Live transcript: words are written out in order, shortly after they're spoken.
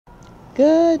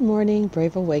Good morning,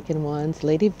 brave awakened ones.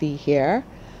 Lady V here.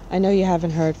 I know you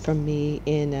haven't heard from me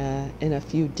in a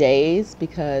few days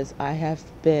because I have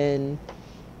been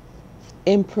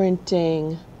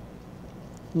imprinting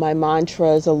my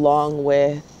mantras along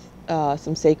with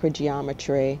some sacred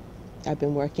geometry. I've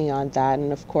been working on that,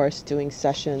 and of course doing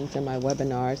sessions and my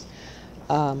webinars,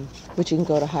 which you can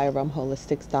go to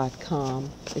higherrealmholistics.com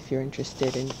if you're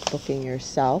interested in booking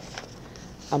yourself.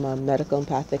 I'm a medical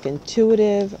empathic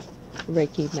intuitive,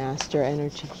 Reiki master,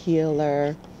 energy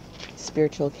healer,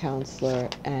 spiritual counselor,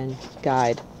 and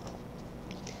guide.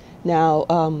 Now,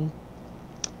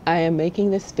 I am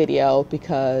making this video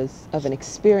because of an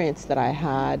experience that I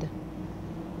had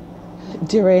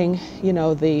during,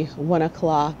 the 1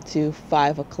 o'clock to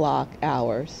 5 o'clock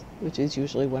hours, which is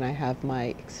usually when I have my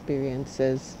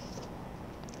experiences.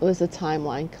 It was a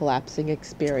timeline collapsing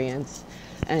experience,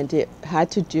 and it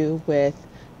had to do with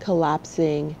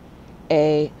collapsing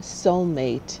a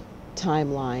soulmate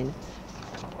timeline.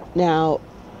 Now,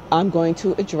 I'm going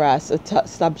to address a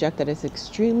subject that is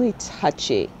extremely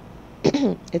touchy.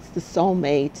 It's the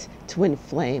soulmate twin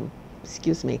flame.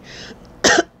 Excuse me.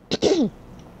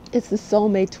 It's the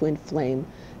soulmate twin flame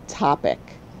topic,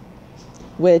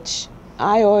 which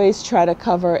I always try to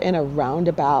cover in a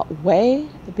roundabout way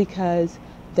because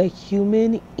the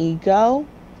human ego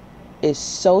is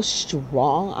so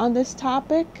strong on this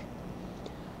topic.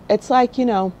 It's like,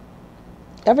 ever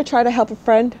try to help a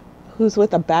friend who's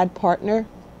with a bad partner?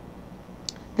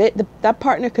 That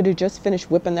partner could have just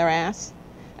finished whipping their ass.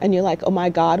 And you're like, oh my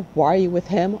God, why are you with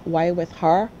him? Why are you with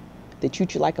her? They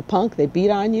treat you like a punk. They beat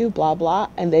on you, blah, blah.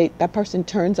 And that person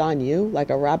turns on you like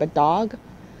a rabid dog.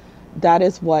 That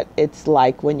is what it's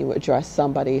like when you address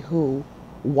somebody who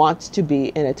wants to be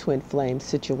in a twin flame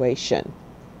situation.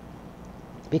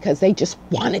 Because they just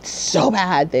want it so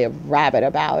bad. They're rabid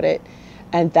about it.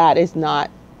 And that's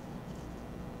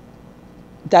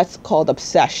called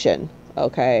obsession,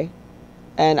 okay?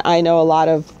 And I know a lot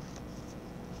of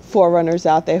forerunners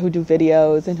out there who do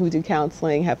videos and who do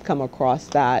counseling have come across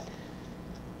that.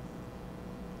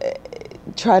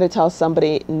 Try to tell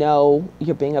somebody, no,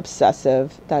 you're being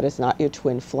obsessive. That is not your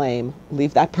twin flame.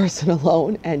 Leave that person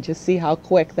alone and just see how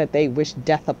quick that they wish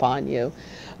death upon you,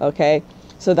 okay?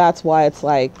 So that's why it's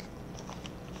like,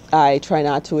 I try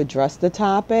not to address the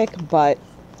topic, but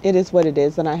it is what it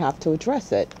is, and I have to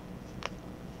address it.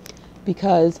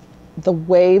 Because the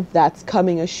wave that's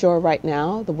coming ashore right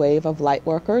now, the wave of light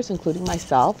workers, including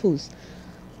myself, who's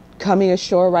coming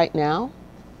ashore right now,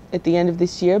 at the end of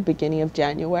this year, beginning of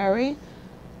January,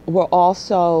 we're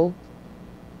also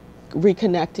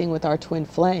reconnecting with our twin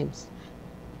flames.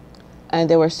 And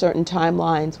there were certain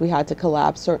timelines we had to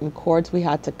collapse, certain cords we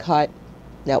had to cut.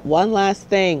 That one last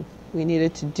thing we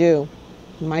needed to do,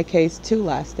 in my case, two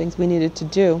last things we needed to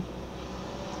do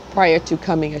prior to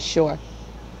coming ashore,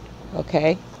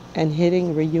 okay, and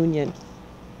hitting reunion.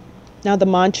 Now, the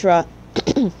mantra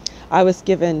I was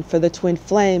given for the twin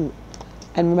flame,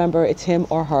 and remember, it's him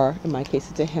or her. In my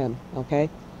case, it's a him, okay?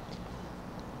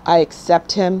 I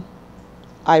accept him,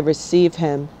 I receive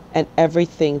him, and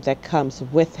everything that comes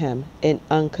with him in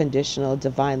unconditional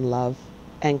divine love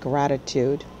and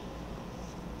gratitude.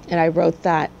 And I wrote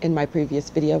that in my previous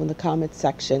video in the comments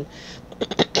section.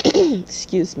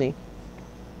 Excuse me.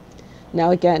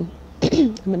 Now again,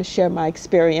 I'm going to share my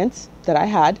experience that I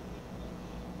had.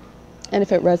 And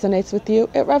if it resonates with you,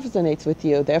 it resonates with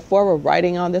you. Therefore, we're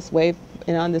riding on this wave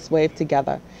and on this wave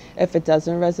together. If it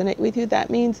doesn't resonate with you, that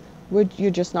means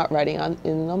you're just not riding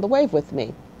on the wave with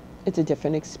me. It's a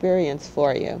different experience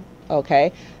for you.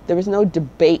 Okay? There is no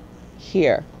debate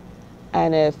here.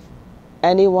 And if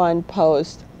anyone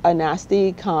posts a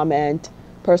nasty comment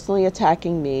personally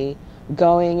attacking me,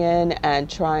 going in and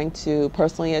trying to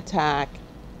personally attack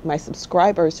my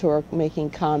subscribers who are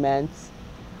making comments,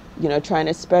 trying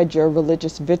to spread your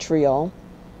religious vitriol,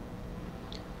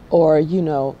 or,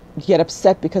 get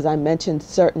upset because I mentioned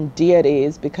certain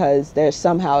deities because they're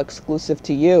somehow exclusive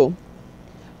to you,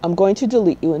 I'm going to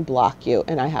delete you and block you,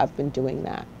 and I have been doing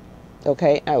that.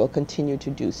 Okay? I will continue to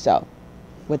do so.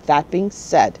 With that being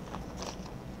said,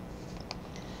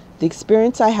 the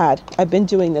experience I had, I've been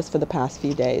doing this for the past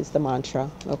few days, the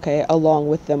mantra, okay, along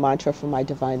with the mantra for my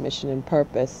divine mission and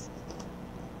purpose,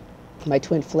 my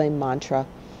twin flame mantra.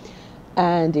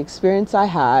 And the experience I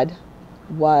had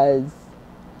was,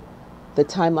 the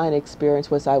timeline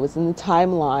experience was, I was in the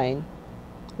timeline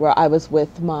where I was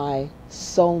with my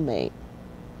soulmate,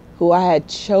 who I had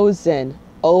chosen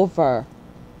over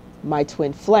my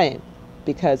twin flame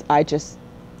because I just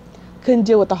couldn't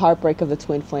deal with the heartbreak of the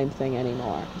twin flame thing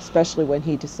anymore, especially when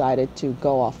he decided to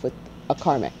go off with a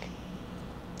karmic.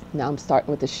 Now I'm starting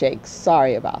with the shakes.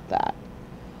 Sorry about that.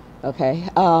 Okay.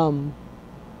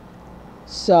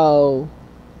 So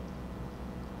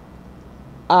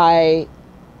I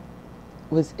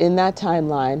was in that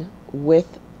timeline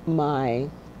with my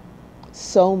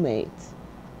soulmate,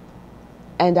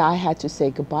 and I had to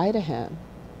say goodbye to him.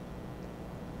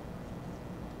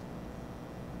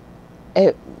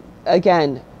 It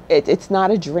again, it's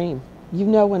not a dream. You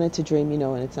know when it's a dream, you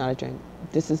know when it's not a dream.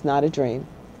 This is not a dream.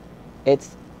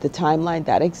 It's the timeline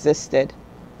that existed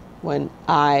when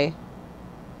I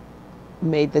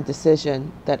made the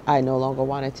decision that I no longer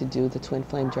wanted to do the twin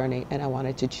flame journey and I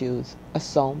wanted to choose a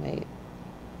soulmate.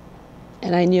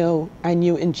 And I knew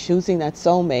in choosing that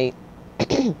soulmate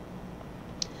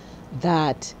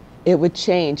that it would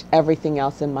change everything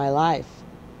else in my life.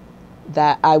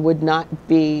 That I would not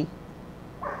be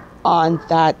on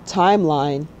that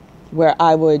timeline where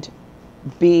I would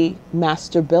be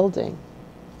master building.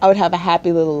 I would have a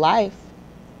happy little life.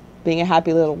 Being a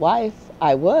happy little wife,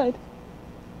 I would,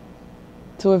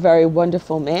 to a very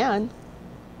wonderful man,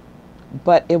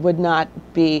 but it would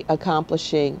not be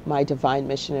accomplishing my divine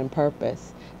mission and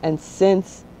purpose. And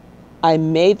since I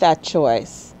made that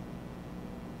choice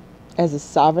as a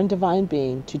sovereign divine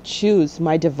being to choose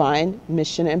my divine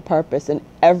mission and purpose and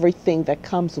everything that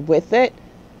comes with it,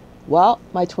 well,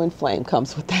 my twin flame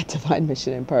comes with that divine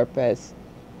mission and purpose.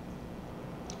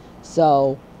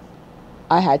 So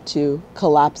I had to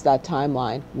collapse that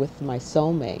timeline with my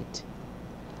soulmate.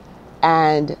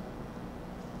 And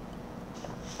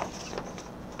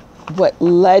what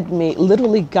led me,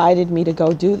 literally guided me to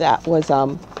go do that was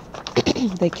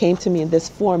they came to me in this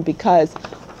form because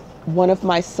one of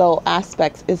my soul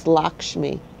aspects is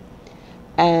Lakshmi,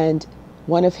 and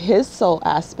one of his soul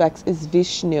aspects is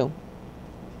Vishnu.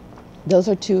 Those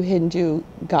are two Hindu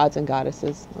gods and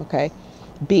goddesses, okay?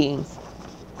 Beings,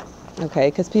 okay?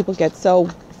 Because people get so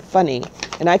funny,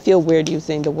 and I feel weird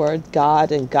using the word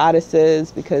God and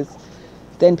goddesses because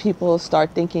then people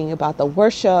start thinking about the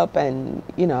worship and,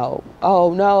 you know,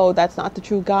 oh no, that's not the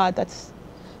true God.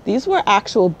 These were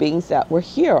actual beings that were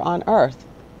here on earth.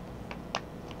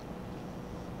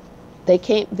 They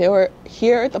were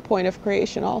here at the point of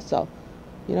creation also.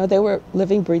 You know, they were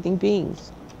living, breathing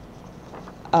beings.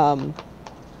 And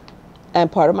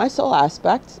part of my soul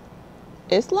aspect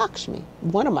is Lakshmi.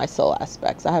 One of my soul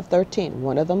aspects, I have 13.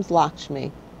 One of them's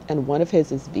Lakshmi and one of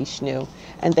his is Vishnu.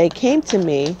 And they came to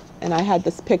me, and I had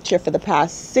this picture for the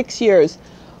past 6 years.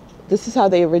 This is how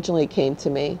they originally came to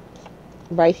me,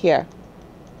 right here.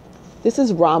 This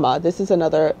is Rama. This is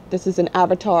an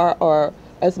avatar, or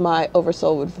as my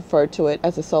oversoul would refer to it,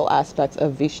 as a soul aspect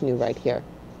of Vishnu right here.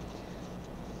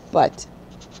 But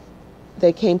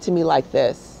they came to me like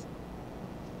this,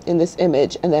 in this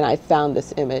image, and then I found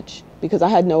this image because I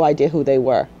had no idea who they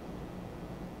were.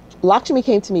 Lakshmi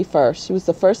came to me first. She was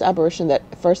the first apparition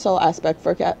first soul aspect,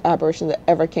 first apparition that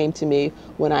ever came to me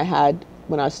when I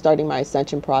was starting my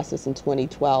ascension process in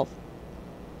 2012.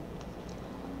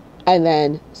 And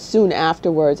then soon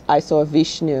afterwards, I saw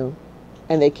Vishnu,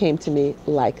 and they came to me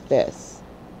like this.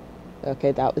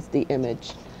 Okay, that was the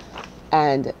image.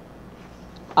 And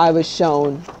I was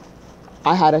shown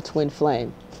I had a twin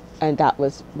flame, and that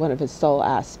was one of his soul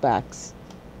aspects.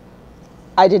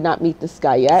 I did not meet this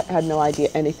guy yet, had no idea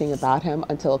anything about him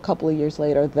until a couple of years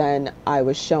later. Then I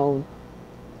was shown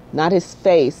not his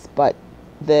face, but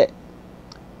the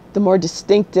more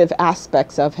distinctive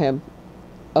aspects of him,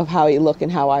 of how he looked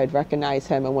and how I'd recognize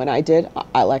him. And when I did,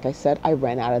 like I said, I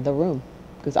ran out of the room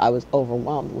because I was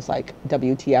overwhelmed. It was like,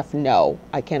 WTF, no,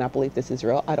 I cannot believe this is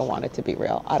real. I don't want it to be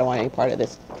real. I don't want any part of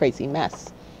this crazy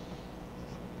mess.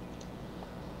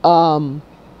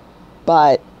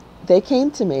 But they came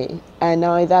to me, and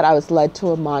not only that, I was led to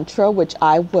a mantra, which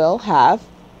I will have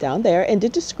down there in the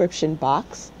description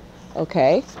box,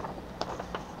 okay,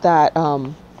 that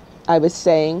I was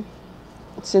saying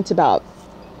since about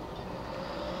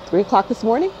 3 o'clock this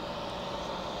morning.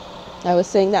 I was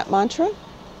saying that mantra,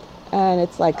 and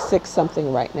it's like 6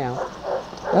 something right now.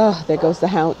 Oh, there goes the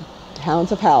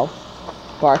hounds of hell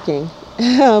barking.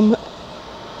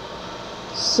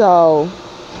 So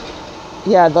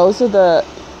yeah, those are the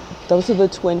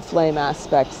twin flame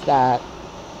aspects that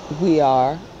we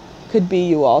are. Could be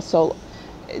you also.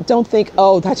 Don't think,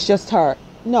 oh, that's just her.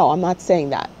 No, I'm not saying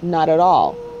that. Not at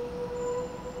all.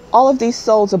 All of these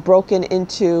souls are broken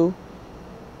into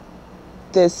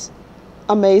this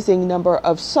amazing number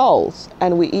of souls,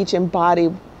 and we each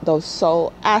embody those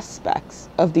soul aspects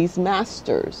of these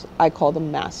masters. I call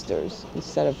them masters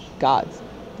instead of gods.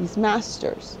 These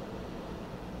masters.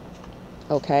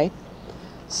 Okay?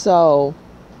 So,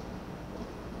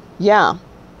 yeah.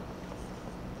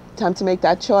 time to make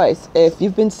that choice. If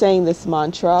you've been saying this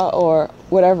mantra or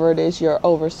whatever it is your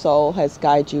oversoul has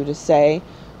guided you to say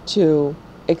to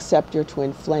accept your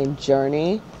twin flame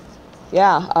journey,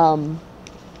 yeah,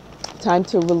 time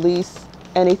to release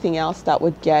anything else that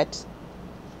would get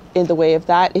in the way of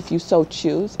that, if you so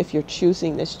choose. If you're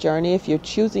choosing this journey, if you're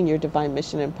choosing your divine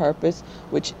mission and purpose,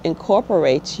 which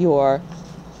incorporates your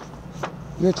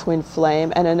twin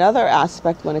flame. And another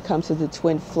aspect when it comes to the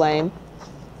twin flame,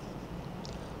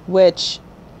 which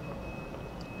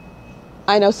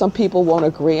I know some people won't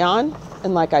agree on,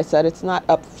 and like I said, it's not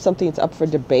up something that's up for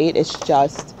debate. It's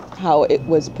just how it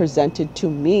was presented to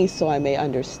me, so I may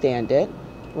understand it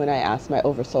when I ask my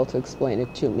oversoul to explain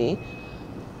it to me.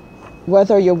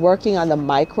 Whether you're working on the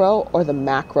micro or the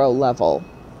macro level,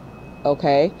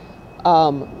 okay?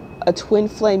 A twin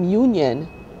flame union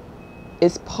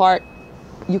is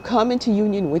you come into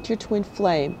union with your twin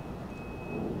flame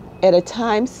at a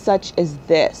time such as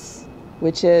this,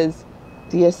 which is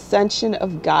the ascension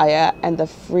of Gaia and the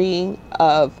freeing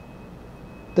of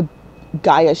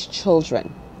Gaia's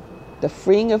children. The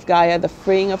freeing of Gaia, the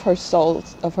freeing of her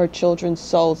souls, of her children's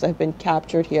souls that have been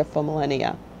captured here for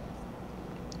millennia.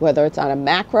 Whether it's on a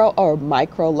macro or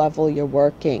micro level you're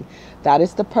working, that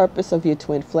is the purpose of your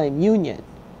twin flame union.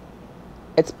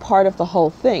 It's part of the whole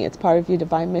thing. It's part of your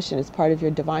divine mission. It's part of your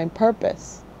divine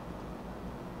purpose.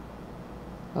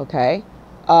 Okay?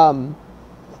 And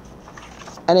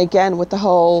again, with the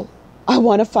whole, I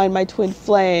want to find my twin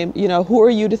flame, you know, who are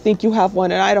you to think you have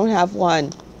one and I don't have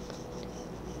one?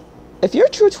 If you're a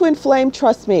true twin flame,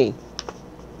 trust me,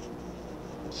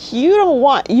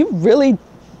 you really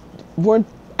weren't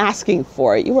asking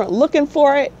for it. You weren't looking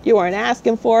for it. You weren't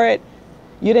asking for it.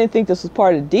 You didn't think this was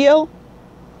part of the deal.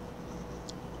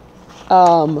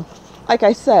 Like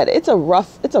I said, it's a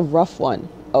rough one,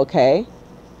 okay?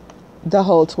 The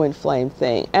whole twin flame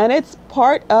thing. And it's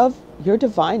part of your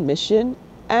divine mission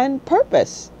and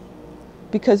purpose.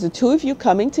 Because the two of you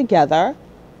coming together,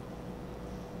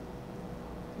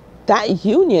 that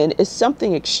union is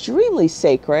something extremely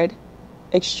sacred,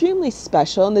 extremely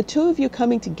special. And the two of you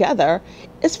coming together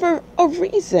is for a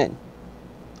reason.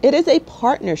 It is a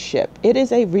partnership. It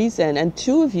is a reason. And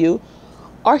two of you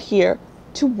are here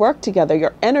to work together.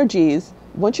 Your energies,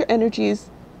 once your energies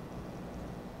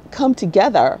come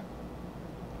together,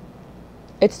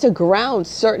 it's to ground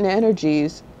certain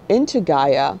energies into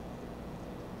Gaia,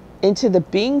 into the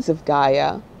beings of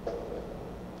Gaia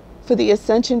for the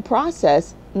ascension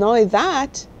process. Not only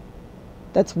that,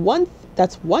 that's one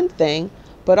thing,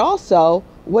 but also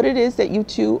what it is that you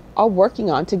two are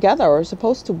working on together, or are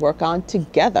supposed to work on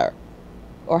together,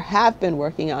 or have been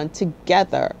working on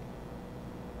together.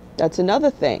 That's another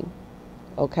thing.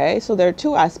 Okay, so there are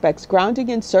two aspects: grounding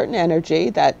in certain energy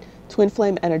that twin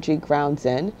flame energy grounds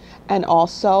in, and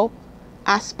also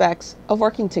aspects of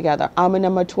working together. I'm a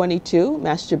number 22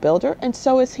 master builder, and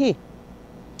so is he.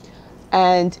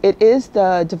 And it is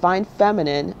the divine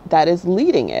feminine that is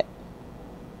leading it,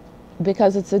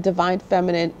 because it's the divine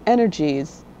feminine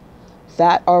energies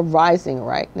that are rising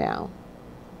right now.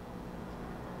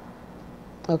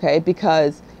 Okay,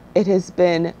 because it has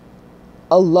been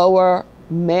a lower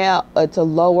male, it's a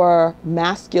lower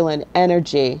masculine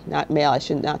energy, not male, I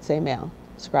should not say male,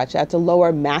 scratch that. It's a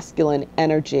lower masculine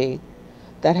energy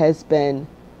that has been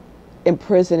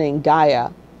imprisoning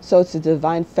Gaia. So it's the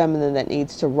divine feminine that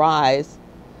needs to rise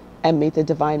and meet the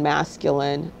divine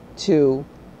masculine to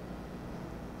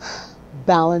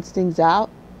balance things out,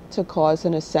 to cause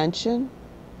an ascension,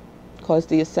 cause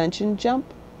the ascension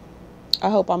jump. I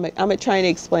hope I'm trying to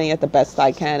explain it the best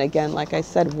I can. Again, like I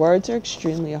said, words are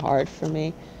extremely hard for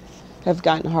me. Have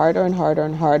gotten harder and harder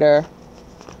and harder.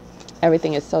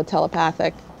 Everything is so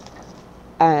telepathic.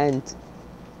 And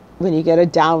when you get a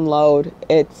download,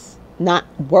 it's not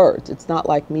words. It's not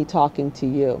like me talking to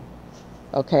you.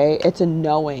 Okay? It's a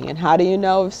knowing. And how do you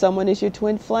know if someone is your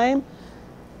twin flame?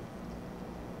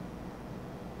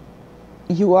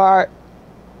 You're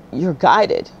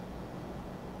guided.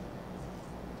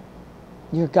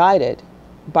 You're guided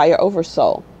by your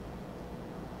oversoul.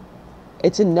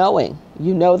 It's a knowing.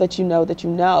 You know that you know that you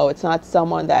know. It's not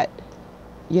someone that,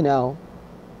 you know,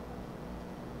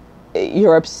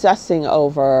 you're obsessing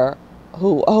over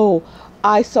who, oh,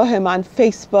 I saw him on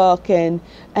Facebook and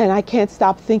I can't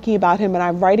stop thinking about him and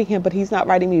I'm writing him, but he's not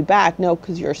writing me back. No,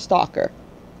 because you're a stalker.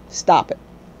 Stop it.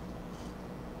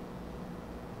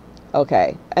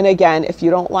 Okay. And again, if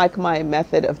you don't like my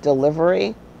method of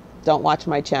delivery, don't watch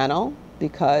my channel,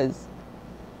 because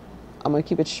I'm going to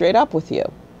keep it straight up with you.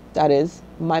 That is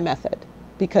my method,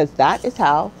 because that is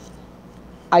how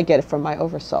I get it from my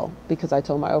oversoul. Because I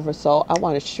told my oversoul, I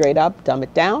want it straight up, dumb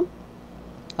it down.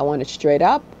 I want it straight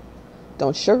up.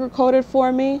 Don't sugarcoat it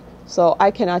for me. So I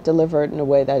cannot deliver it in a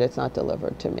way that it's not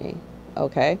delivered to me.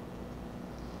 Okay?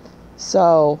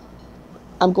 So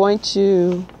I'm going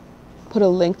to put a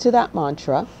link to that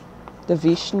mantra, the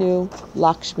Vishnu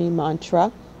Lakshmi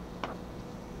mantra,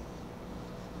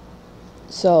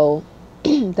 so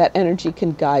that energy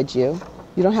can guide you.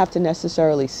 You don't have to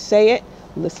necessarily say it,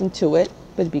 listen to it,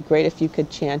 but it'd be great if you could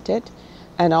chant it.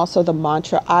 And also the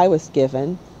mantra I was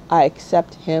given: I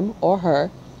accept him or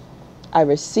her, I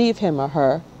receive him or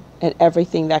her, and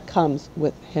everything that comes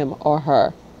with him or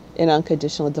her in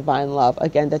unconditional divine love.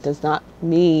 Again, that does not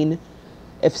mean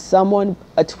if someone,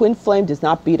 a twin flame does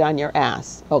not beat on your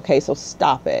ass. Okay, so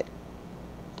stop it.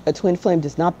 A twin flame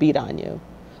does not beat on you.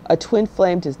 A twin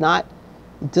flame does not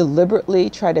deliberately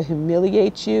try to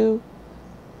humiliate you.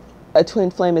 A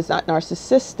twin flame is not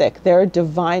narcissistic. They're a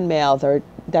divine male.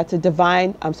 That's a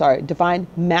divine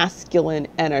masculine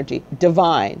energy.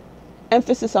 Divine.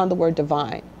 Emphasis on the word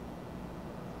divine.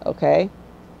 Okay?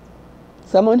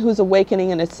 Someone who's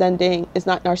awakening and ascending is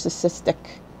not narcissistic.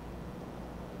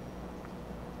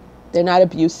 They're not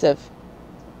abusive.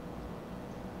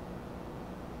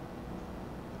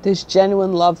 There's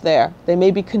genuine love there. There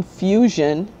may be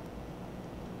confusion,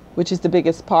 which is the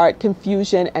biggest part.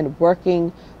 Confusion and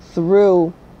working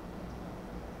through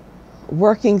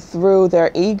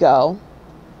their ego.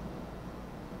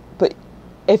 But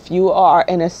if you are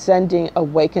an ascending,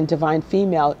 awakened, divine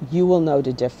female, you will know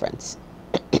the difference.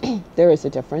 There is a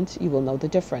difference. You will know the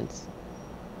difference.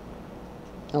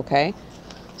 Okay?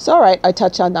 So, all right, I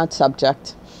touch on that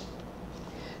subject.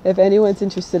 If anyone's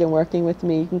interested in working with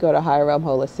me, you can go to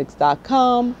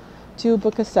higherrealmholistics.com to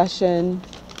book a session.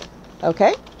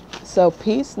 Okay? So,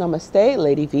 peace, namaste,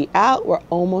 Lady V out. We're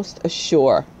almost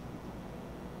ashore.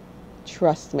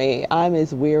 Trust me, I'm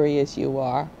as weary as you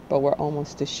are, but we're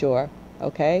almost ashore.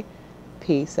 Okay?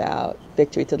 Peace out.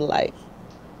 Victory to the light.